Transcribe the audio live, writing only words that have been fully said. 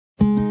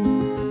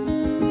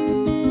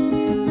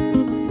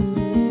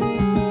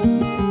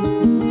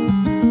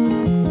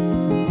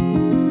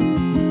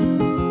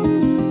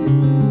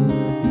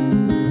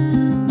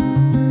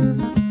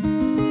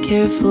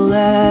Careful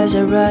as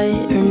I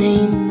write her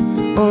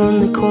name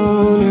on the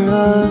corner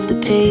of the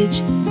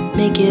page,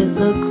 make it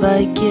look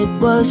like it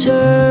was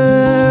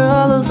her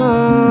all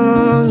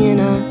along. And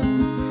I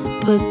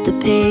put the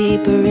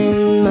paper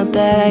in my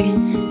bag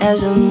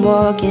as I'm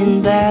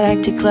walking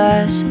back to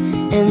class,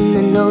 and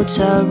the notes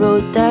I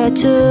wrote that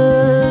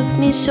took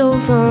me so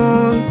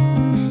long.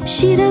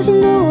 She doesn't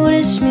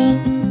notice me,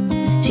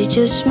 she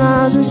just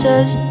smiles and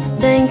says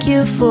thank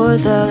you for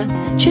the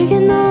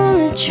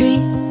trigonometry,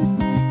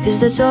 'cause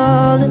that's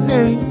all it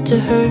meant to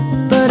her.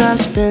 But I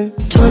spent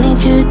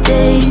 22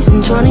 days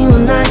and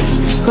 21 nights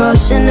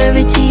crossing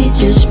every T,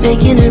 just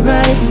making it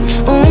right,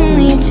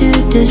 only to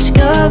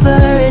discover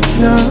it's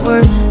not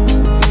worth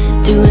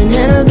doing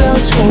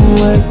Annabelle's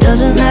homework.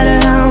 Doesn't matter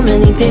how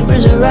many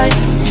papers I write,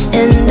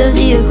 end of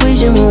the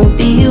equation won't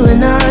be you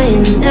and I.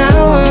 And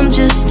now I'm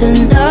just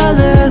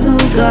another who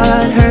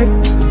got hurt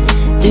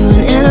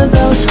doing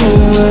Annabelle's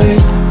homework.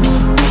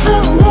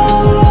 Oh, oh,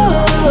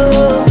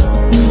 oh,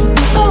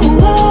 oh,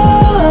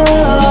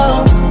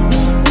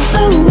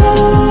 oh,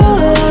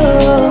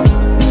 oh,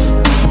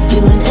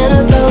 doing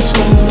Annabelle's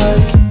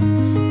homework.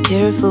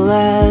 Careful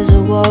as I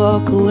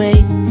walk away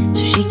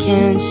so she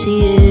can't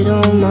see it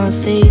on my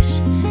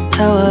face,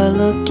 how I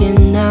look,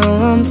 and now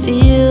I'm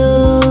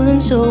feeling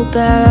so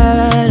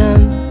bad.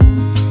 I'm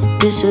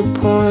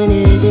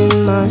disappointed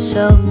in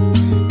myself,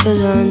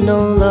 'cause I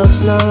know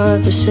love's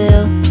not for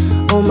sale.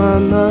 Oh, my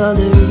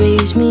mother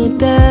raised me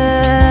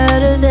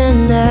better than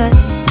that.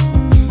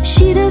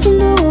 She doesn't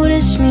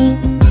notice me,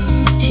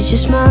 she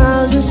just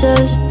smiles and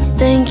says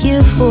thank you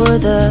for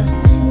the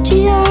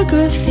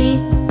geography,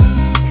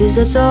 'cause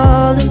that's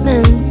all it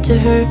meant to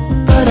her.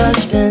 But I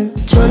spent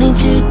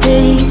 22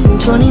 days and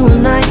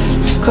 21 nights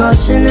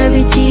crossing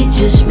every T,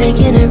 just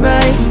making it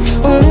right,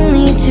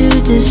 only to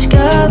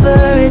discover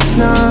it's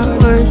not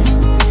worth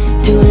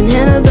doing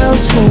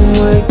Annabelle's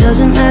homework.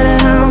 Doesn't matter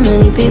how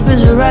many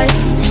papers I write,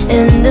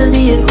 end of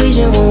the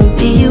equation won't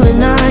be you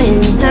and I.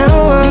 And now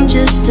I'm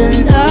just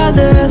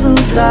another who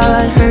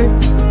got hurt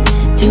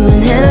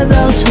doing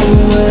Annabelle's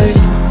homework.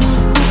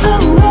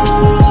 Oh, oh,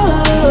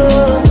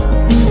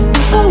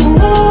 oh,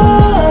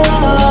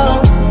 oh,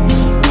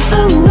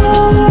 oh,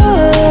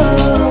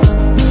 oh,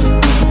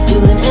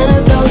 doing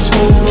Annabelle's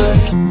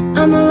homework.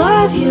 I'm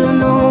alive, you don't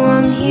know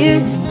I'm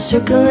here,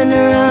 circling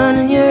around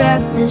in your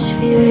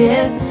atmosphere,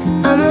 yeah.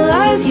 I'm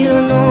alive, you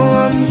don't know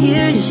I'm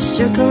here, just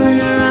circling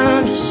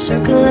around, just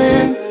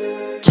circling.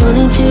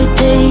 22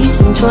 days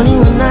and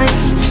 21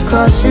 nights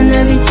crossing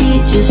every T,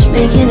 just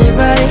making it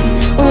right,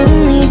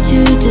 only to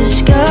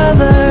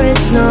discover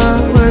it's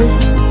not worth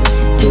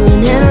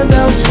doing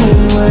Annabelle's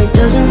homework.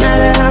 Doesn't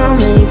matter how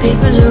many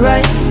papers I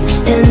write,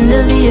 end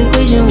of the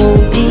equation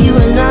won't be you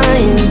and I.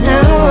 And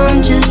now I'm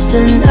just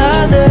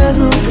another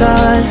who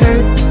got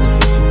hurt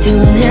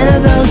doing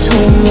Annabelle's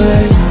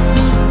homework.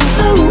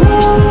 Oh,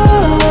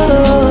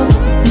 oh,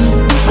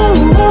 oh,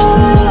 oh,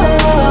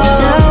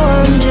 now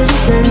I'm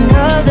just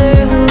another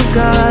who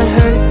got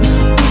hurt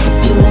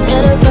doing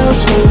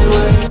Annabelle's homework.